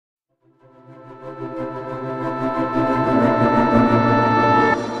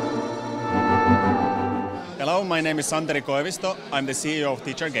my name is Santeri Koivisto. I'm the CEO of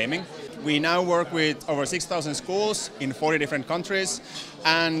TeacherGaming. We now work with over 6,000 schools in 40 different countries,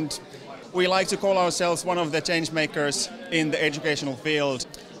 and we like to call ourselves one of the change makers in the educational field.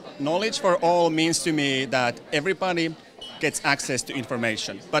 Knowledge for all means to me that everybody gets access to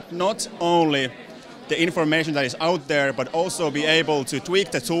information, but not only the information that is out there, but also be able to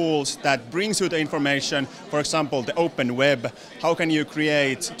tweak the tools that brings you the information. For example, the open web. How can you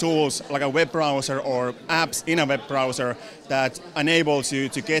create tools like a web browser or apps in a web browser that enables you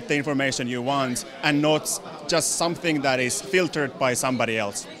to get the information you want and not just something that is filtered by somebody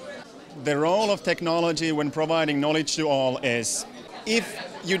else? The role of technology when providing knowledge to all is, if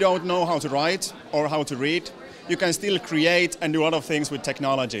you don't know how to write or how to read, you can still create and do a lot of things with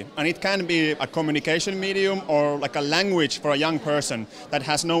technology. And it can be a communication medium or like a language for a young person that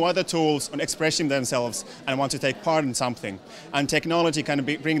has no other tools on expressing themselves and want to take part in something. And technology can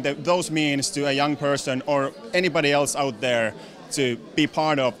bring those means to a young person or anybody else out there to be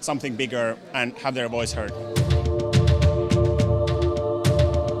part of something bigger and have their voice heard.